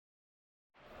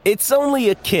It's only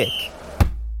a kick,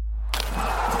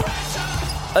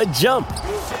 a jump,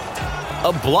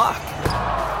 a block.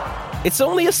 It's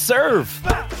only a serve.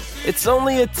 It's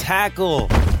only a tackle,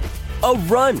 a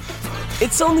run.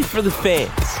 It's only for the fans.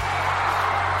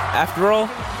 After all,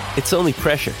 it's only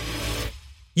pressure.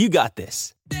 You got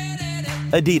this.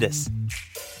 Adidas.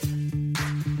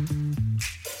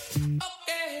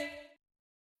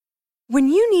 When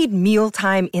you need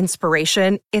mealtime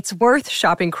inspiration, it's worth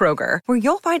shopping Kroger, where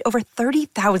you'll find over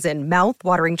 30,000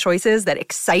 mouth-watering choices that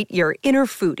excite your inner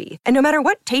foodie. And no matter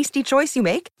what tasty choice you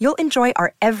make, you'll enjoy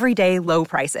our everyday low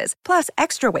prices, plus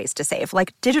extra ways to save,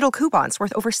 like digital coupons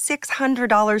worth over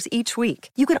 $600 each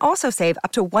week. You can also save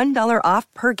up to $1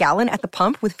 off per gallon at the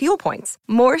pump with fuel points.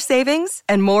 More savings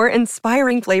and more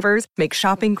inspiring flavors make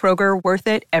shopping Kroger worth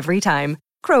it every time.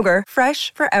 Kroger,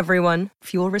 fresh for everyone.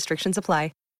 Fuel restrictions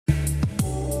apply.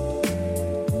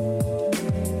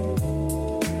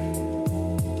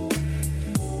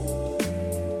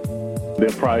 They'll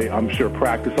probably, I'm sure,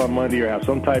 practice on Monday or have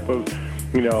some type of,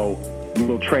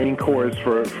 little training course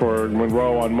for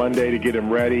Monroe on Monday to get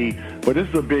him ready. But this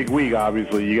is a big week,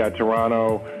 obviously. You got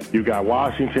Toronto, you got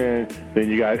Washington, then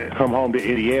you got come home to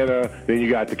Indiana, then you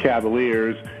got the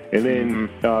Cavaliers, and then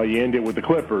you end it with the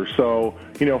Clippers. So,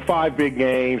 5 big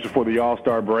games before the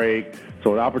All-Star break.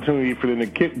 So an opportunity for them to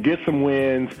get some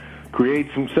wins, create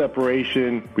some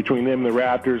separation between them and the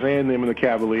Raptors and them and the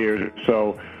Cavaliers.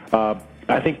 So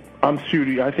I think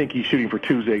he's shooting for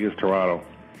Tuesday against Toronto.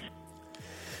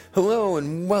 Hello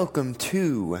and welcome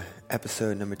to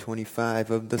episode number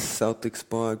 25 of the Celtics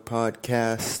Blog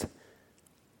Podcast.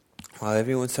 While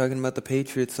everyone's talking about the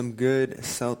Patriots, some good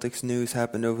Celtics news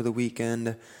happened over the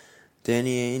weekend.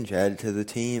 Danny Ainge added to the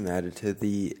team, added to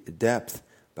the depth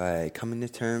by coming to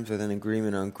terms with an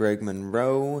agreement on Greg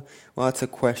Monroe. Lots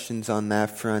of questions on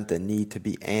that front that need to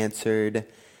be answered.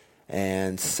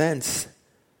 And since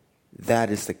that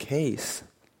is the case,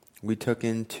 we took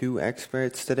in 2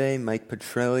 experts today. Mike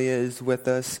Petraglia is with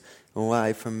us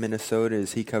live from Minnesota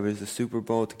as he covers the Super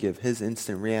Bowl to give his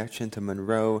instant reaction to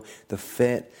Monroe, the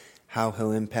fit, how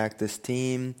he'll impact this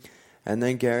team. And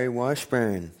then Gary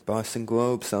Washburn, Boston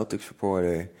Globe Celtics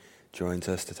reporter, joins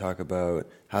us to talk about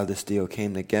how this deal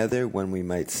came together, when we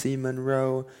might see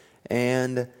Monroe,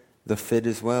 and the fit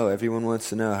as well. Everyone wants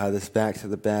to know how this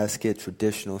back-to-the-basket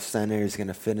traditional center is going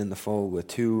to fit in the fold with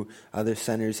 2 other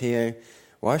centers here.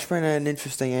 Washburn had an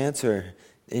interesting answer,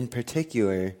 in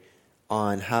particular,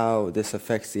 on how this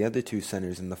affects the other 2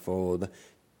 centers in the fold,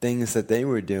 things that they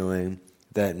were doing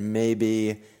that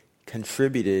maybe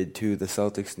contributed to the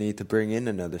Celtics' need to bring in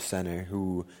another center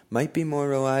who might be more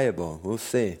reliable. We'll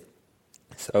see.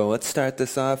 So let's start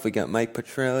this off. We got Mike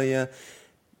Petraglia.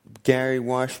 Gary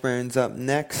Washburn's up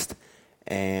next,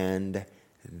 and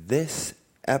this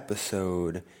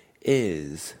episode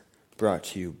is brought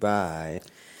to you by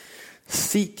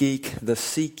SeatGeek. The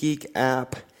SeatGeek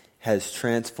app has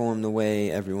transformed the way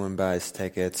everyone buys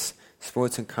tickets.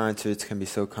 Sports and concerts can be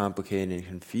so complicated and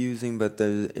confusing, but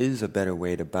there is a better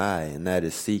way to buy, and that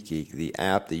is SeatGeek, the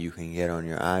app that you can get on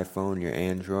your iPhone, your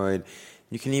Android.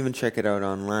 You can even check it out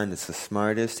online. It's the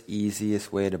smartest,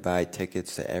 easiest way to buy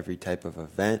tickets to every type of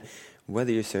event.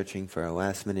 Whether you're searching for a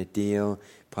last-minute deal,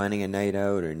 planning a night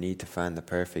out, or need to find the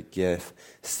perfect gift,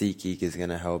 SeatGeek is going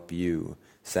to help you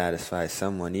satisfy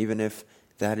someone, even if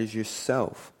that is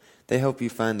yourself. They help you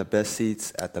find the best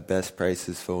seats at the best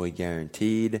prices, fully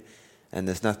guaranteed. And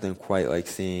there's nothing quite like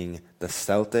seeing the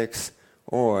Celtics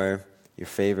or your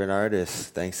favorite artists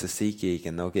thanks to SeatGeek,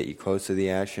 and they'll get you close to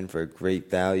the action for a great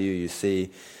value. You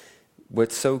see,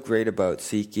 what's so great about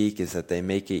SeatGeek is that they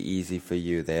make it easy for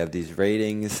you. They have these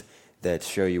ratings that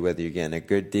show you whether you're getting a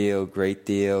good deal, great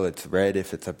deal. It's red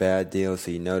if it's a bad deal,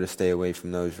 so you know to stay away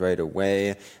from those right away.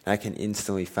 And I can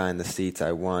instantly find the seats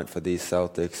I want for these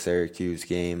Celtics-Syracuse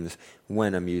games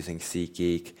when I'm using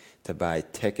SeatGeek to buy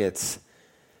tickets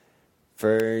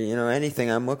for,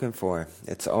 anything I'm looking for.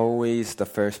 It's always the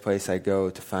first place I go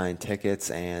to find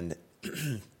tickets, and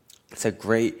it's a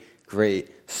great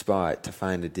spot to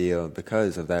find a deal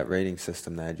because of that rating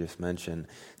system that I just mentioned.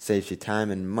 Saves you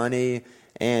time and money,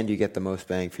 and you get the most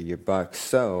bang for your buck.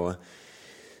 So,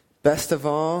 best of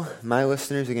all, my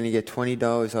listeners are going to get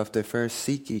 $20 off their first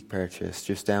SeatGeek purchase.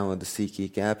 Just download the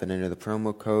SeatGeek app and enter the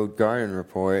promo code Garden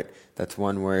Report. That's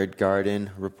one word,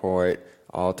 Garden Report,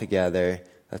 all together.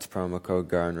 That's promo code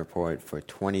Garden Report for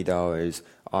 $20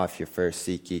 off your first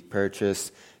SeatGeek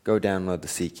purchase. Go download the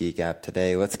SeatGeek app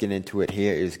today. Let's get into it.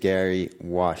 Here is Gary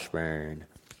Washburn.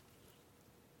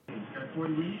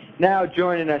 Now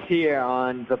joining us here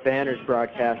on the Banners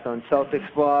broadcast on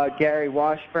Celtics Blog, Gary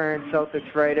Washburn,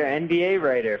 Celtics writer, NBA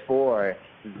writer for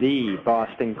the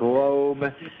Boston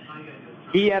Globe.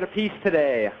 He had a piece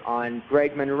today on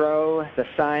Greg Monroe, the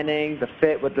signing, the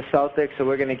fit with the Celtics, so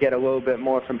we're going to get a little bit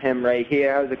more from him right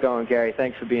here. How's it going, Gary?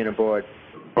 Thanks for being aboard.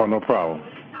 Oh, no problem.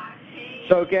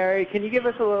 So, Gary, can you give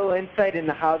us a little insight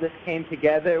into how this came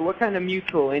together? What kind of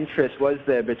mutual interest was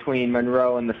there between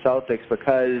Monroe and the Celtics?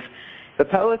 Because the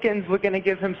Pelicans were going to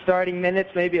give him starting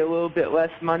minutes, maybe a little bit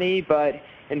less money, but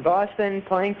in Boston,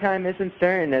 playing time isn't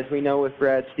certain, as we know with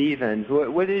Brad Stevens.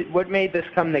 What made this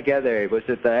come together? Was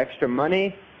it the extra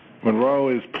money?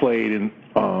 Monroe has played in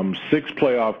 6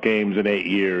 playoff games in 8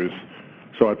 years,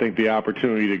 so I think the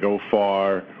opportunity to go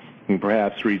far and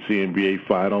perhaps reach the NBA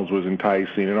Finals was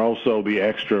enticing, and also the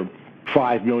extra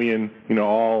 $5 million,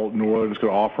 all New Orleans could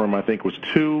offer him, I think, was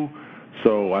 $2 million.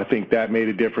 So I think that made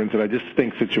a difference, and I just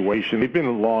think situation. They've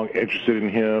been long interested in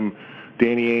him.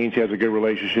 Danny Ainge has a good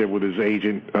relationship with his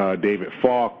agent, David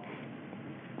Falk,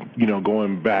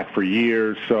 going back for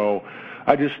years. So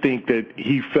I just think that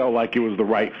he felt like it was the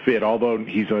right fit, although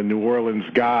he's a New Orleans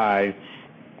guy,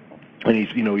 and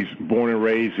he's born and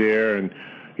raised there. And,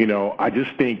 I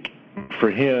just think for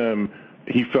him,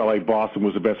 he felt like Boston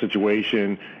was the best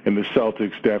situation, and the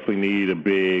Celtics definitely needed a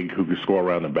big who could score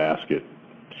around the basket.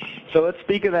 So let's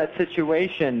speak of that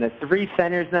situation. The 3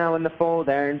 centers now in the fold,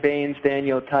 Aaron Baines,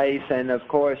 Daniel Tice, and, of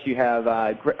course, you have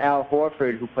Al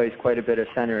Horford, who plays quite a bit of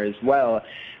center as well.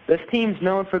 This team's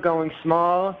known for going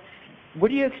small. What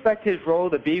do you expect his role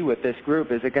to be with this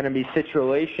group? Is it going to be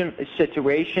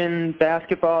situation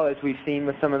basketball, as we've seen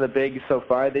with some of the bigs so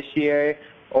far this year,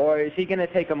 or is he going to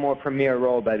take a more premier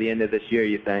role by the end of this year,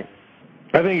 you think?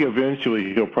 I think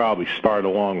eventually he'll probably start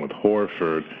along with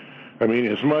Horford. I mean,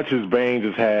 as much as Baines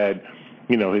has had,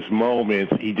 his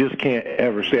moments, he just can't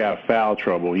ever stay out of foul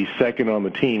trouble. He's second on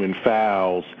the team in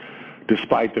fouls,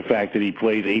 despite the fact that he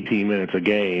plays 18 minutes a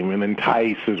game. And then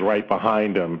Tice is right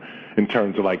behind him in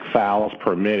terms of, fouls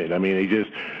per minute. I mean,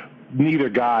 neither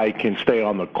guy can stay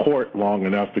on the court long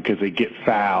enough because they get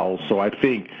fouls. So I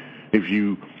think if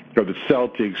you are the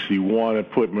Celtics, you want to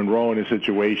put Monroe in a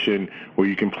situation where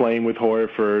you can play him with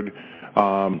Horford,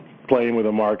 play him with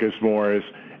a Marcus Morris,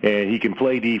 and he can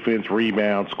play defense,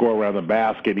 rebound, score around the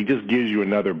basket. He just gives you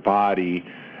another body.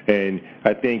 And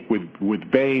I think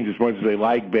with Baines, as much as they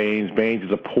like Baines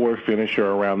is a poor finisher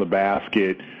around the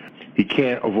basket. He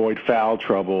can't avoid foul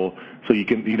trouble, so you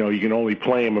can only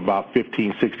play him about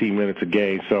 15, 16 minutes a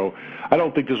game. So I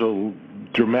don't think this will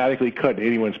dramatically cut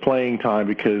anyone's playing time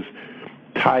because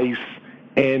Tice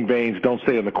and Baines don't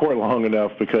stay on the court long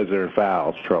enough because they're in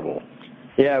foul trouble.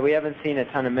 Yeah, we haven't seen a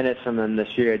ton of minutes from them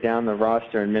this year down the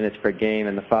roster in minutes per game,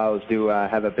 and the fouls do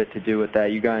have a bit to do with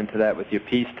that. You got into that with your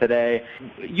piece today.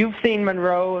 You've seen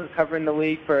Monroe covering the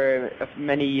league for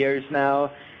many years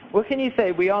now. What can you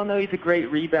say? We all know he's a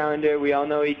great rebounder. We all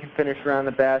know he can finish around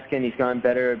the basket, and he's gone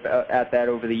better at that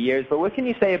over the years. But what can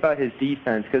you say about his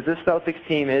defense? Because this Celtics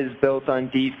team is built on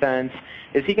defense.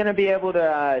 Is he going to be able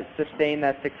to sustain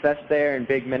that success there in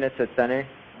big minutes at center?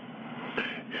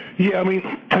 Yeah, I mean,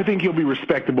 I think he'll be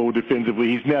respectable defensively.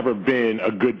 He's never been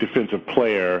a good defensive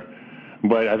player,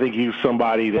 but I think he's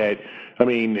somebody that,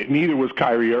 neither was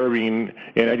Kyrie Irving,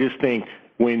 and I just think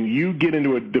when you get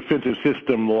into a defensive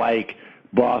system like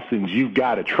Boston's, you've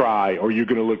got to try or you're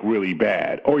going to look really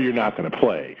bad or you're not going to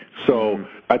play. So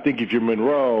I think if you're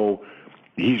Monroe,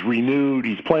 he's renewed.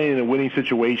 He's playing in a winning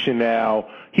situation now.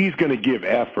 He's going to give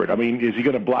effort. I mean, is he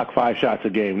going to block 5 shots a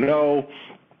game? No.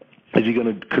 Is he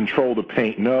going to control the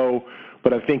paint? No.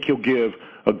 But I think he'll give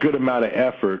a good amount of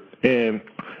effort. And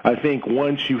I think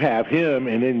once you have him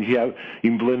and then you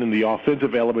can blend in the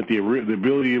offensive element, the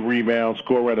ability to rebound,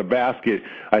 score around a basket,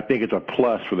 I think it's a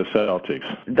plus for the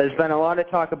Celtics. There's been a lot of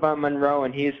talk about Monroe,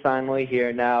 and he's finally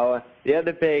here now. The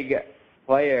other big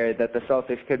player that the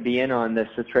Celtics could be in on this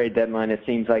trade deadline, it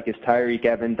seems like, is Tyreke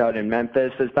Evans out in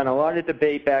Memphis. There's been a lot of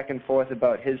debate back and forth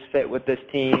about his fit with this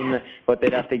team, what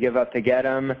they'd have to give up to get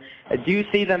him. Do you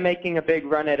see them making a big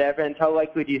run at Evans? How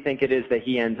likely do you think it is that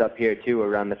he ends up here, too,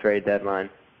 around the trade deadline?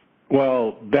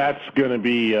 Well, that's going to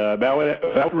be that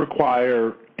would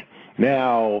require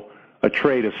now a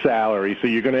trade of salary. So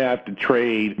you're going to have to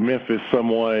trade Memphis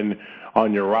someone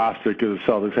on your roster because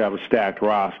the Celtics have a stacked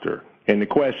roster. And the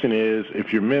question is,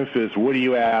 if you're Memphis, what do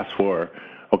you ask for?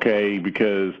 Okay,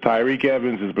 because Tyreke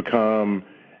Evans has become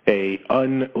a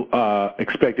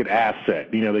unexpected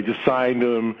asset. They just signed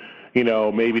him,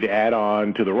 maybe to add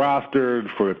on to the roster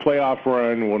for a playoff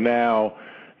run. Well, now,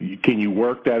 can you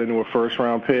work that into a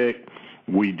first-round pick?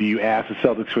 Do you ask the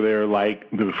Celtics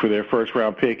for their first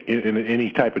round pick in any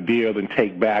type of deal, then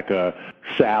take back a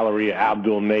salary,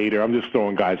 Abdul Nader? I'm just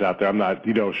throwing guys out there. I'm not,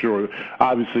 sure.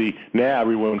 Obviously, now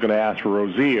everyone's going to ask for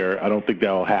Rozier. I don't think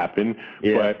that'll happen.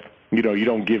 Yeah. But you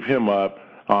don't give him up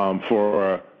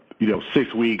for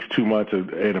 6 weeks, 2 months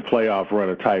in a playoff run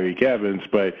of Tyreek Evans.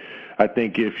 But I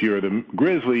think if you're the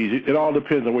Grizzlies, it all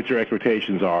depends on what your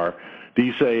expectations are. Do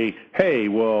you say, hey,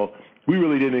 well, we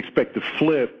really didn't expect to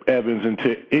flip Evans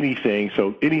into anything,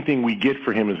 so anything we get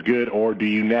for him is good, or do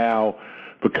you now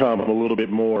become a little bit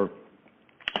more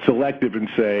selective and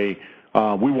say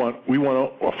we want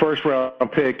a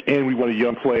first-round pick and we want a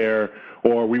young player,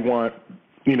 or we want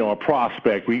a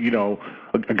prospect,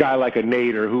 a guy like a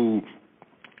Nader who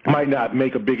might not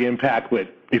make a big impact,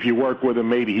 but if you work with him,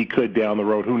 maybe he could down the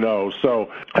road. Who knows?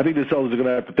 So I think the Celtics are going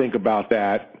to have to think about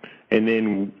that. And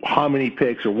then how many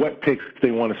picks or what picks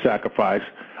they want to sacrifice.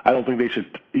 I don't think they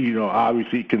should,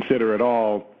 obviously consider at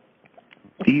all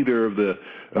either of the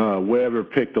whatever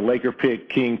pick, the Laker pick,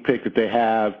 King pick that they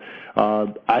have.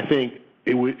 I think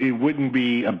it wouldn't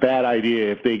be a bad idea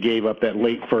if they gave up that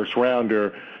late first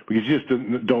rounder, because you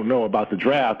just don't know about the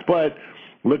draft. But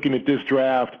looking at this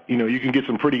draft, you can get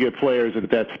some pretty good players at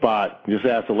that spot. Just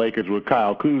ask the Lakers with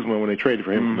Kyle Kuzma when they traded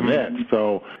for him from the Nets.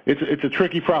 So it's a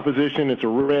tricky proposition. It's a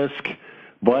risk.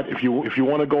 But if you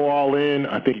want to go all in,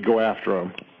 I think you go after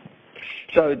them.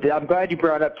 So I'm glad you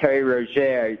brought up Terry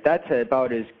Rozier. That's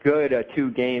about as good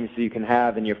 2 games as you can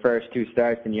have in your first 2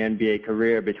 starts in your NBA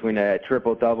career, between a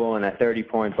triple-double and a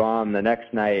 30-point bomb the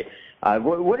next night.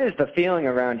 What is the feeling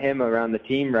around him, around the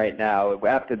team right now,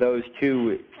 after those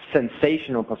 2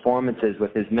 sensational performances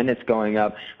with his minutes going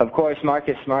up? Of course,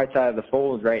 Marcus Smart's out of the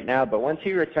fold right now, but once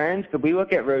he returns, could we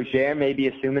look at Rozier maybe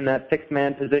assuming that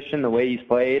 6-man position the way he's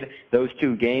played those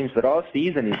 2 games? But all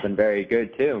season he's been very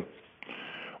good, too.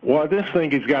 Well, I just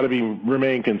think he's got to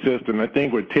remain consistent. I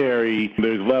think with Terry,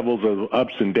 there's levels of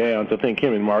ups and downs. I think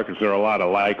him and Marcus are a lot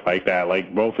alike like that.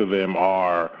 Like, both of them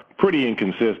are pretty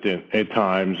inconsistent at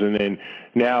times. And then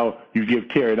now you give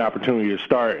Terry an opportunity to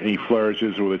start, and he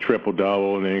flourishes with a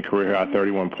triple-double and then career high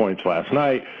 31 points last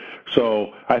night.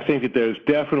 So I think that there's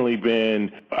definitely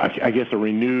been, I guess, a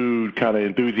renewed kind of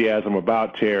enthusiasm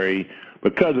about Terry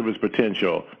because of his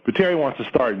potential. But Terry wants to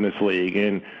start in this league,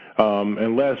 and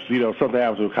unless, something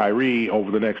happens with Kyrie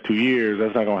over the next 2 years,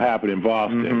 that's not going to happen in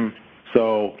Boston. Mm-hmm.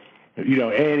 So,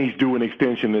 and he's due an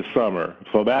extension this summer.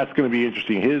 So that's going to be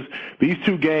interesting. These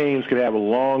 2 games could have a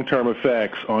long-term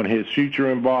effects on his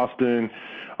future in Boston,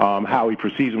 how he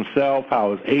perceives himself,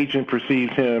 how his agent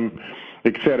perceives him,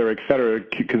 et cetera,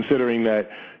 considering that,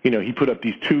 he put up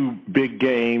these 2 big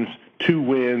games, 2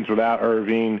 wins without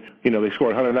Irving. They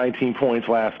scored 119 points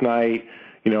last night,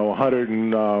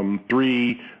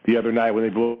 103 the other night when they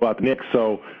blew out the Knicks.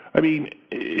 So, I mean,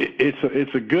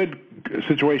 it's a good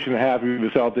situation to have with the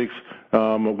Celtics.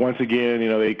 Once again,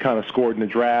 they kind of scored in the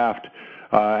draft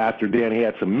after Danny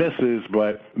had some misses,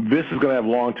 but this is going to have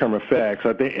long-term effects.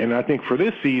 I think for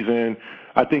this season,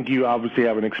 I think you obviously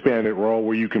have an expanded role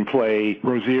where you can play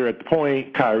Rozier at the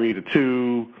point, Kyrie to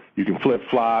 2, you can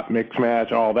flip-flop,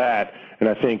 mix-match, all that. And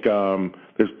I think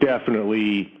there's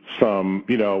definitely some,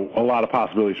 a lot of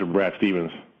possibilities for Brad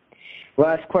Stevens.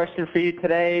 Last question for you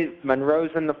today.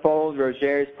 Monroe's in the fold.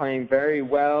 Rozier is playing very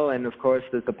well, and, of course,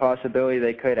 there's the possibility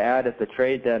they could add at the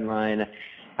trade deadline.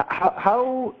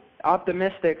 How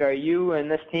optimistic are you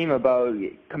and this team about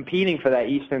competing for that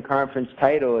Eastern Conference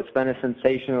title? It's been a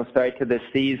sensational start to this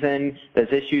season.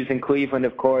 There's issues in Cleveland,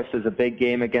 of course. There's a big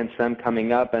game against them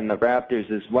coming up, and the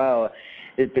Raptors as well.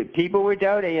 People were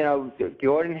doubting,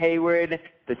 Gordon Hayward,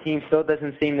 the team still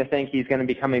doesn't seem to think he's going to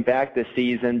be coming back this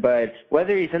season, but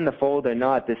whether he's in the fold or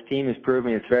not, this team is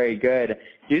proving it's very good.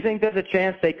 Do you think there's a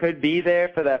chance they could be there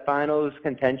for that finals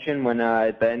contention when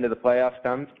the end of the playoffs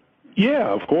comes? Yeah,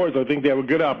 of course. I think they have a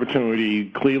good opportunity.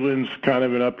 Cleveland's kind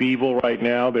of in upheaval right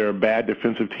now. They're a bad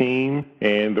defensive team.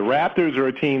 And the Raptors are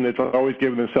a team that's always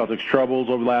given the Celtics troubles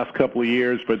over the last couple of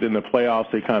years, but in the playoffs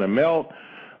they kind of melt.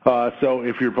 So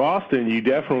if you're Boston, you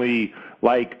definitely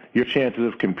like your chances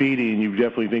of competing. You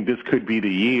definitely think this could be the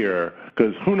year,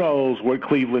 because who knows what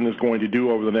Cleveland is going to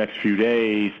do over the next few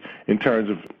days in terms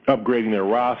of upgrading their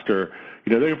roster.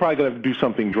 They're probably going to have to do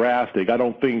something drastic. I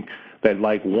don't think that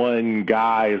one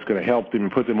guy is going to help them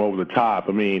and put them over the top.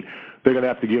 I mean, they're going to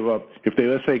have to give up, if they,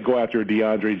 let's say, go after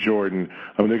DeAndre Jordan,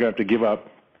 they're going to have to give up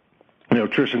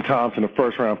Tristan Thompson, a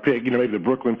first-round pick, maybe the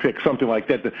Brooklyn pick, something like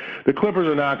that. The Clippers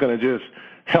are not going to just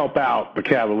help out the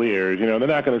Cavaliers. They're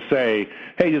not going to say,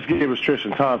 hey, just give us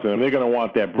Tristan Thompson. They're going to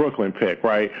want that Brooklyn pick,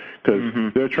 right?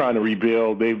 Because they're trying to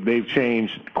rebuild. They've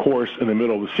changed course in the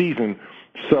middle of the season.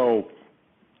 So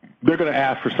they're going to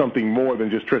ask for something more than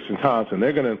just Tristan Thompson.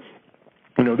 They're going to,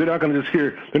 they're not going to just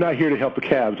they're not here to help the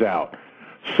Cavs out.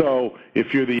 So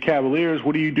if you're the Cavaliers,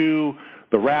 what do?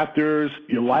 The Raptors,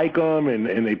 you like them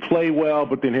and they play well,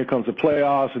 but then here comes the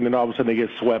playoffs, and then all of a sudden they get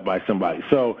swept by somebody.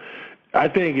 So I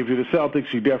think if you're the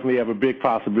Celtics, you definitely have a big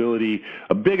possibility,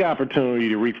 a big opportunity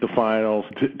to reach the finals,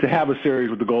 to have a series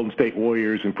with the Golden State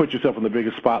Warriors and put yourself in the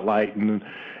biggest spotlight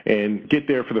and get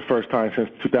there for the first time since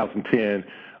 2010.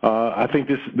 I think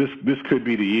this could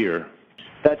be the year.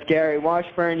 That's Gary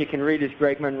Washburn. You can read his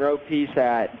Greg Monroe piece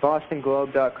at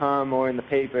bostonglobe.com or in the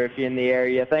paper if you're in the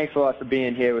area. Thanks a lot for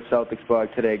being here with Celtics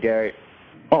Blog today, Gary.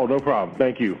 Oh, no problem.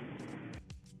 Thank you.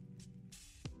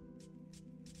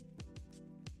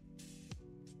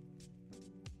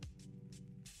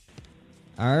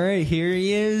 All right, here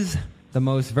he is, the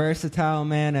most versatile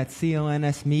man at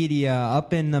CLNS Media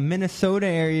up in the Minnesota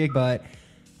area, but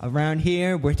around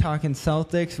here, we're talking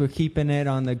Celtics. We're keeping it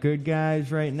on the good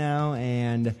guys right now,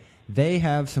 and they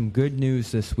have some good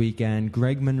news this weekend.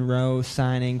 Greg Monroe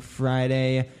signing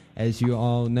Friday, as you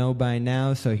all know by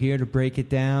now. So here to break it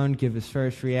down, give his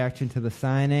first reaction to the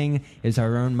signing, is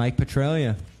our own Mike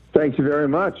Petralia. Thank you very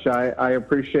much. I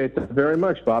appreciate that very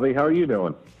much, Bobby. How are you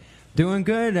doing? Doing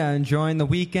good. Enjoying the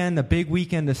weekend, the big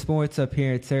weekend of sports up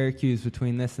here at Syracuse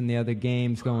between this and the other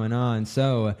games going on.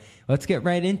 So let's get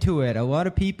right into it. A lot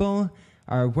of people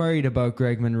are worried about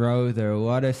Greg Monroe. There are a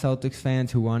lot of Celtics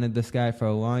fans who wanted this guy for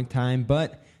a long time,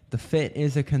 but the fit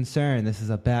is a concern. This is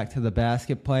a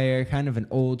back-to-the-basket player, kind of an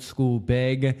old-school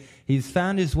big. He's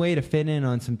found his way to fit in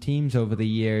on some teams over the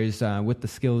years with the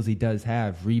skills he does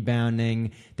have.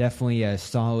 Rebounding, definitely a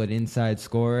solid inside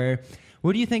scorer.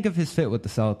 What do you think of his fit with the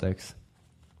Celtics?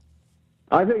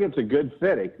 I think it's a good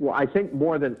fit. Well, I think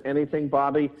more than anything,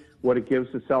 Bobby, what it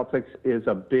gives the Celtics is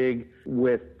a big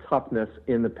with toughness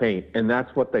in the paint, and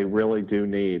that's what they really do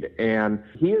need. And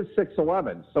he is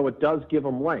 6'11", so it does give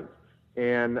him length.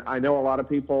 And I know a lot of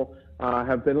people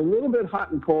have been a little bit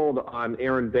hot and cold on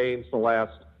Aaron Baines the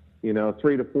last, 3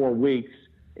 to 4 weeks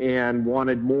and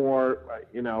wanted more,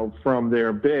 from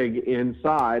their big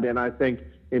inside. And I think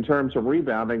in terms of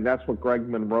rebounding, that's what Greg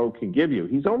Monroe can give you.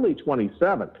 He's only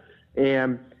 27.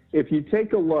 And if you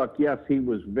take a look, yes, he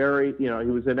was he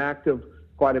was inactive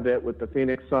quite a bit with the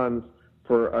Phoenix Suns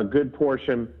for a good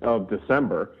portion of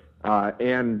December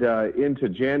and into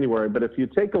January. But if you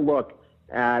take a look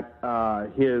at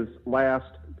his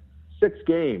last 5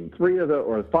 games, 3 of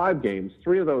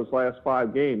those last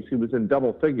 5 games, he was in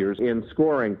double figures in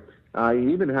scoring.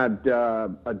 He even had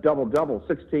a double-double,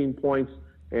 16 points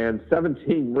and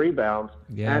 17 rebounds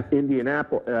at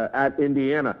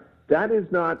Indiana. That is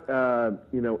not,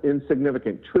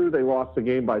 insignificant. True, they lost the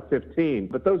game by 15,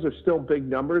 but those are still big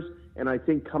numbers. And I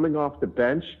think coming off the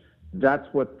bench, that's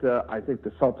what I think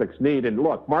the Celtics need. And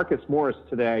look, Marcus Morris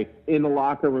today in the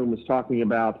locker room was talking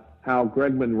about how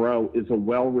Greg Monroe is a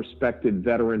well-respected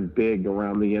veteran big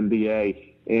around the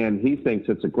NBA, and he thinks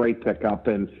it's a great pickup.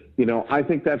 And, I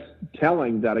think that's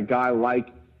telling that a guy like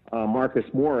Marcus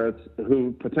Morris,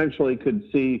 who potentially could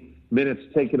see minutes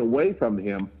taken away from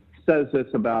him, says this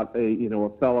about a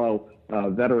fellow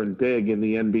veteran big in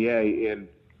the NBA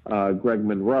in Greg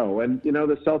Monroe. And,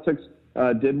 the Celtics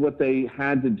did what they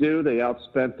had to do. They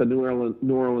outspent the New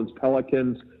Orleans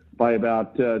Pelicans by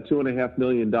about $2.5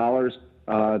 million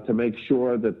to make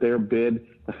sure that their bid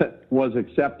was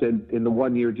accepted in the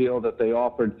one-year deal that they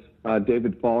offered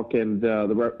David Falk and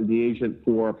the agent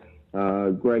for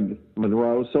Greg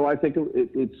Monroe. So I think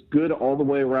it's good all the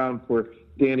way around for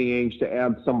Danny Ainge to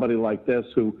add somebody like this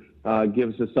who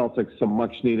gives the Celtics some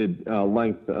much-needed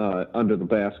length under the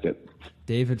basket.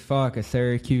 David Falk, a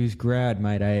Syracuse grad,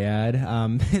 might I add.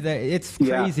 It's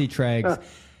crazy, Tregs.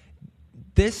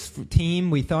 This team,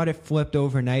 we thought it flipped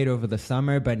overnight over the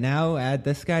summer, but now add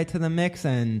this guy to the mix,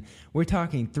 and we're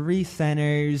talking 3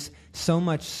 centers, so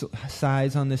much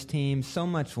size on this team, so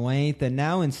much length, and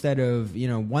now instead of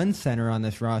 1 center on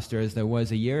this roster as there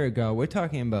was a year ago, we're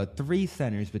talking about 3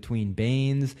 centers between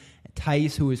Baines,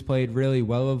 Tice, who has played really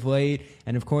well of late,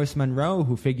 and of course Monroe,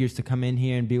 who figures to come in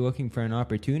here and be looking for an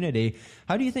opportunity.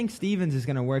 How do you think Stevens is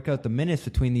going to work out the minutes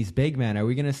between these big men? Are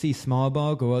we going to see small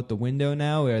ball go out the window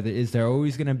now, or is there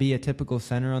always going to be a typical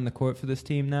center on the court for this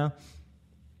team now?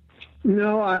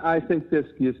 No, I think this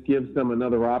just gives them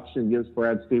another option, gives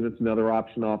Brad Stevens another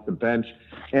option off the bench,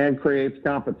 and creates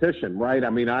competition, right? I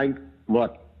mean, I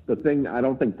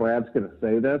don't think Brad's going to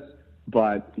say this,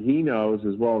 but he knows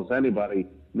as well as anybody,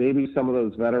 maybe some of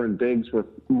those veteran bigs were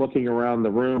looking around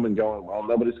the room and going, well,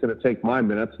 nobody's going to take my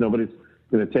minutes, nobody's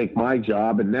going to take my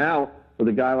job. And now with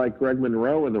a guy like Greg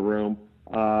Monroe in the room,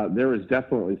 there is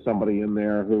definitely somebody in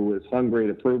there who is hungry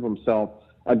to prove himself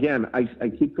again, I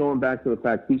keep going back to the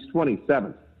fact he's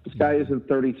 27. This guy isn't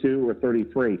 32 or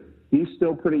 33. He's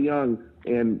still pretty young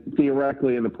and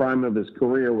theoretically in the prime of his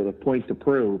career with a point to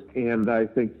prove. And I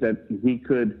think that he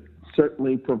could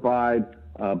certainly provide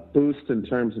a boost in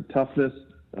terms of toughness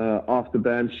off the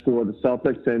bench for the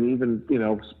Celtics, and even,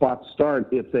 spot start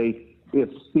if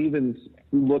Stevens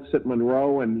looks at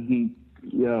Monroe and he,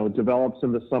 develops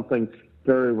into something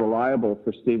very reliable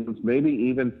for Stevens. Maybe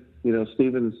even,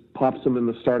 Stevens pops him in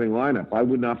the starting lineup. I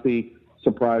would not be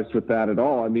surprised with that at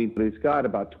all. I mean, he's got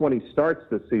about 20 starts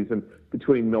this season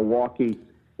between Milwaukee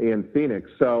and Phoenix.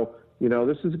 So,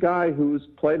 this is a guy who's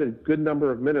played a good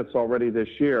number of minutes already this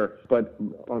year. But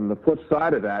on the flip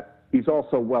side of that, he's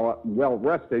also well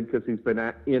rested because he's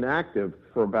been inactive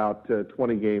for about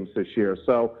 20 games this year.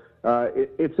 So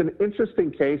it's an interesting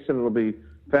case, and it'll be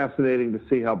fascinating to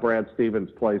see how Brad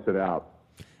Stevens plays it out.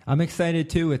 I'm excited,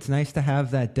 too. It's nice to have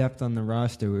that depth on the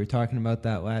roster. We were talking about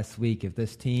that last week. If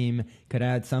this team could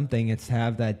add something, it's to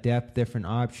have that depth, different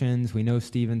options. We know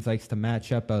Stevens likes to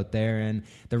match up out there, and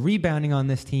the rebounding on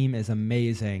this team is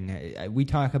amazing. We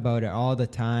talk about it all the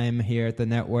time here at the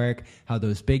network, how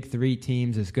those big three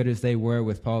teams, as good as they were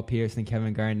with Paul Pierce and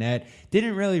Kevin Garnett,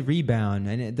 didn't really rebound.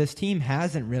 And this team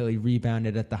hasn't really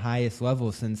rebounded at the highest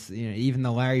level since even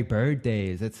the Larry Bird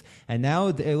days. And now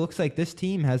it looks like this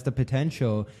team has the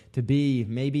potential to be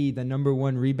maybe the number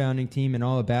one rebounding team in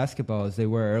all of basketball as they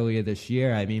were earlier this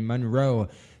year. I mean, Monroe,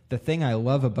 the thing I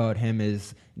love about him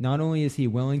is not only is he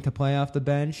willing to play off the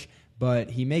bench,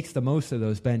 but he makes the most of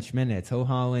those bench minutes. He'll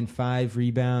haul in 5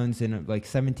 rebounds in like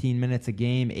 17 minutes a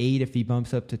game, 8 if he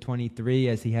bumps up to 23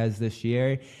 as he has this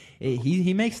year.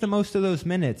 He makes the most of those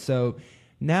minutes. So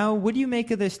now, what do you make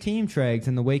of this team, Tregs,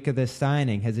 in the wake of this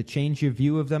signing? Has it changed your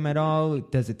view of them at all?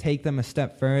 Does it take them a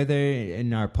step further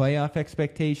in our playoff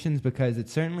expectations? Because it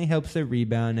certainly helps their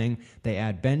rebounding. They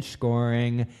add bench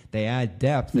scoring. They add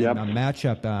depth and a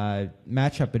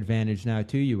matchup advantage now,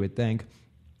 too, you would think.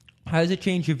 How does it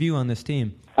change your view on this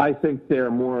team? I think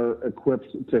they're more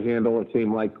equipped to handle a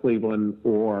team like Cleveland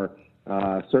or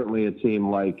certainly a team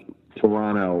like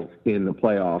Toronto in the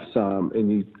playoffs,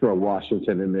 and you throw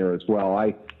Washington in there as well.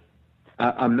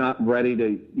 I'm not ready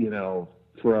to,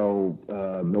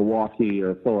 throw Milwaukee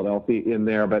or Philadelphia in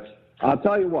there, but I'll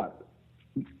tell you what,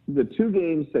 the 2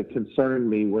 games that concerned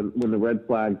me when the red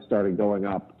flags started going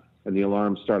up and the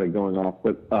alarms started going up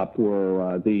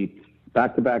were the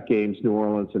back-to-back games, New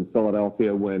Orleans and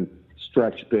Philadelphia, when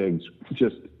stretch bigs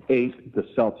just ate the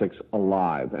Celtics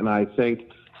alive. And I think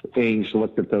Ainge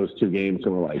looked at those 2 games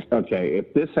and were like, okay,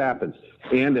 if this happens,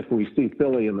 and if we see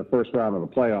Philly in the first round of the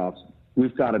playoffs,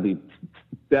 we've got to be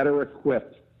better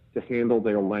equipped to handle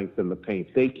their length in the paint.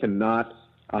 They cannot,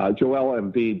 Joel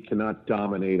Embiid cannot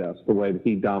dominate us the way that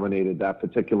he dominated that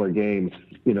particular game,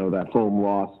 that home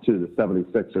loss to the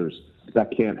 76ers.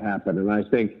 That can't happen. And I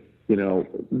think,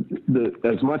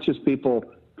 as much as people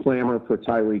clamor for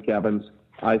Tyreek Evans,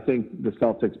 I think the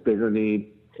Celtics' bigger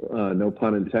need, no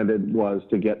pun intended, was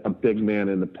to get a big man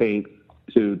in the paint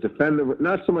to defend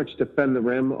not so much defend the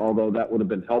rim, although that would have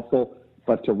been helpful,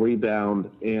 but to rebound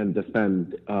and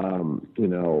defend,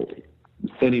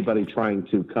 anybody trying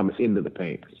to come into the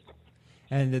paint.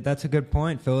 And that's a good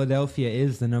point. Philadelphia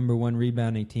is the number 1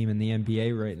 rebounding team in the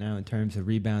NBA right now in terms of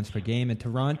rebounds per game. And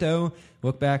Toronto,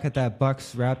 look back at that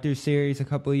Bucks-Raptors series a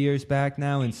couple of years back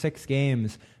now. In 6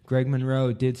 games, Greg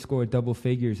Monroe did score double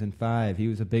figures in 5. He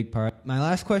was a big part. My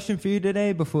last question for you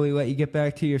today, before we let you get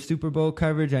back to your Super Bowl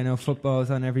coverage, I know football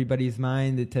is on everybody's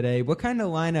mind today. What kind of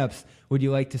lineups would you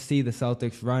like to see the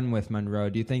Celtics run with Monroe?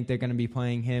 Do you think they're going to be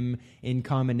playing him in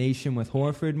combination with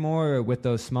Horford more, or with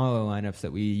those smaller lineups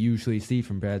that we usually see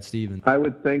from Brad Stevens? I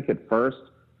would think at first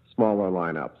smaller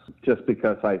lineups, just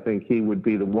because I think he would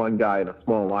be the one guy in a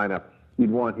small lineup.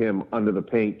 You'd want him under the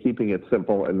paint, keeping it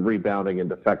simple and rebounding and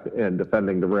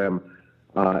defending the rim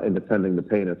and defending the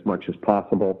paint as much as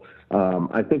possible.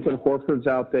 I think when Horford's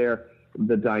out there,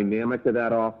 the dynamic of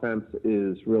that offense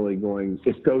is really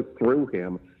it goes through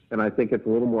him, and I think it's a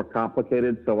little more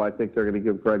complicated, so I think they're going to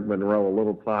give Greg Monroe a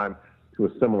little time to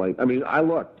assimilate. I mean,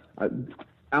 Al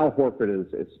Horford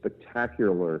is a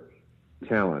spectacular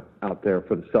talent out there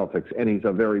for the Celtics, and he's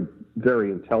a very,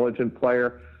 very intelligent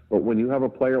player. But when you have a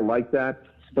player like that,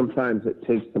 sometimes it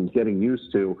takes some getting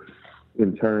used to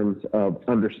in terms of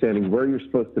understanding where you're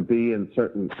supposed to be in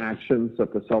certain actions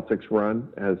that the Celtics run,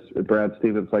 as Brad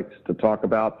Stevens likes to talk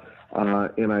about.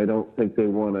 And I don't think they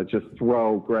want to just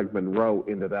throw Greg Monroe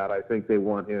into that. I think they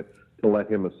want him to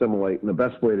let him assimilate. And the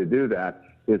best way to do that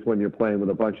is when you're playing with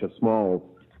a bunch of smalls,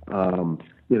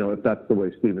 if that's the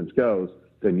way Stevens goes,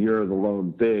 then you're the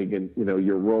lone big, and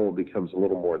your role becomes a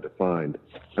little more defined.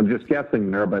 I'm just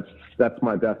guessing there, but that's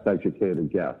my best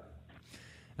educated guess.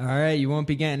 All right, you won't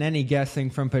be getting any guessing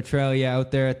from Petraglia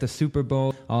out there at the Super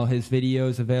Bowl. All his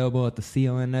videos available at the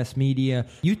CLNS Media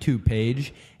YouTube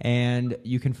page, and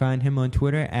you can find him on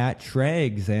Twitter at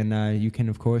Tregs, and you can,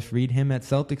 of course, read him at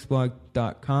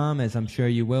CelticsBlog.com, as I'm sure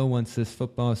you will once this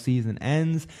football season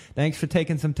ends. Thanks for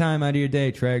taking some time out of your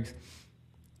day, Tregs.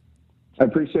 I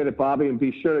appreciate it, Bobby, and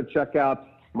be sure to check out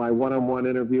my one-on-one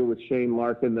interview with Shane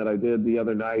Larkin that I did the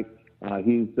other night.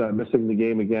 He's missing the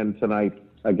game again tonight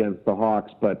against the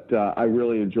Hawks, but I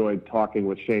really enjoyed talking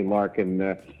with Shane Larkin.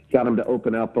 Got him to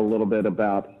open up a little bit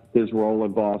about his role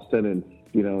in Boston and,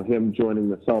 him joining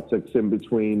the Celtics in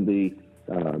between the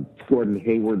Gordon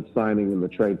Hayward signing and the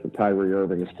trade for Kyrie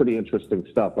Irving. It's pretty interesting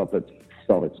stuff up at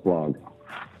Celtics Blog.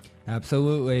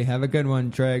 Absolutely. Have a good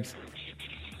one, Tregs.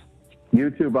 You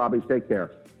too, Bobby. Take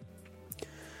care.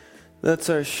 That's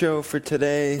our show for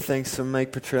today. Thanks to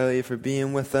Mike Petraglia for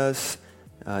being with us.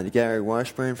 To Gary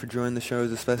Washburn for joining the show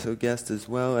as a special guest as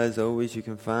well. As always, you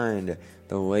can find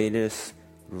the latest,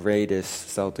 greatest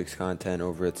Celtics content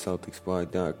over at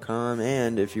CelticsBlog.com.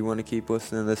 And if you want to keep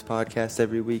listening to this podcast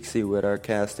every week, see what our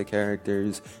cast of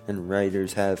characters and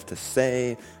writers have to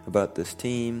say about this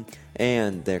team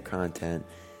and their content,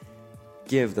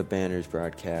 give the Banners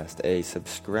broadcast a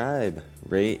subscribe,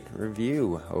 rate,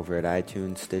 review over at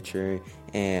iTunes, Stitcher,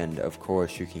 and of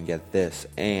course you can get this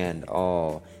and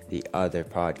all the other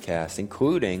podcasts,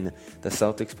 including the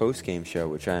Celtics postgame show,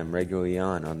 which I am regularly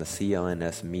on the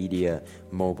CLNS Media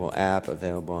mobile app,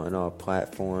 available on all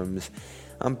platforms.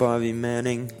 I'm Bobby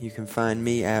Manning. You can find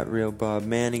me at Real Bob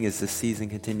Manning as the season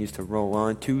continues to roll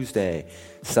on. Tuesday,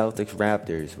 Celtics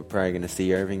Raptors. We're probably going to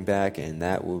see Irving back, and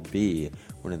that will be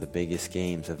one of the biggest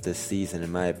games of this season,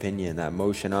 in my opinion. That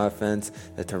motion offense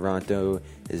that Toronto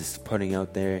is putting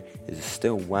out there is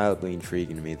still wildly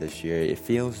intriguing to me this year. It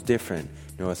feels different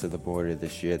north of the border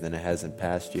this year than it has in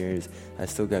past years. I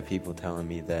still got people telling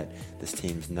me that this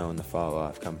team's known to fall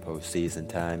off come postseason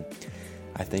time.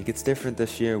 I think it's different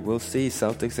this year. We'll see.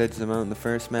 Celtics edge them out in the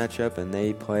first matchup, and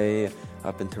they play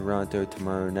up in Toronto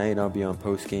tomorrow night. I'll be on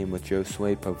postgame with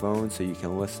Josue Pavone, so you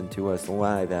can listen to us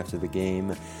live after the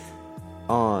game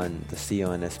on the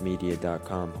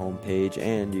CLNSmedia.com homepage,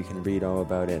 and you can read all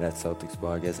about it at Celtics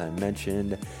Blog, as I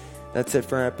mentioned. That's it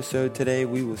for our episode today.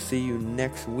 We will see you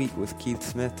next week with Keith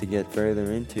Smith to get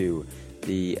further into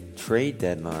the trade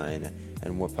deadline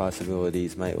and what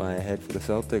possibilities might lie ahead for the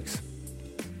Celtics.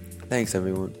 Thanks,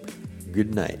 everyone.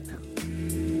 Good night.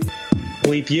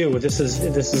 Bleep you. This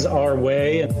is our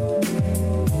way.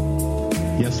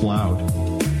 Yes, loud.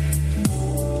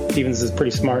 Stevens is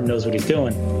pretty smart and knows what he's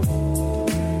doing.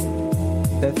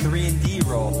 That 3-and-D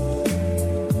roll.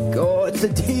 Go, it's the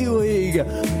D-League.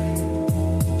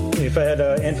 If I had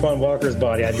Antoine Walker's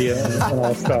body, I'd be an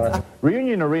all-star.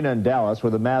 Reunion Arena in Dallas,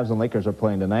 where the Mavs and Lakers are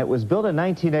playing tonight, was built in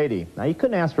 1980. Now, you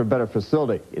couldn't ask for a better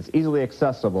facility. It's easily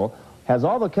accessible, has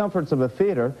all the comforts of a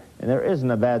theater, and there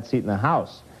isn't a bad seat in the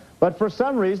house. But for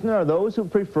some reason, there are those who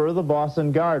prefer the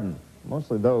Boston Garden,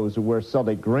 mostly those who wear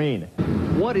Celtic green.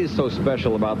 What is so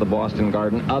special about the Boston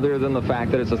Garden other than the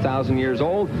fact that it's 1,000 years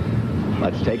old?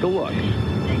 Let's take a look.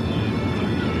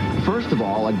 First of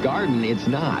all, a garden it's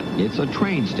not. It's a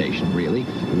train station, really.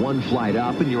 One flight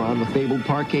up and you're on the fabled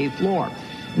parquet floor.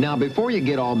 Now, before you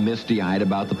get all misty-eyed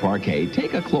about the parquet,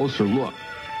 take a closer look.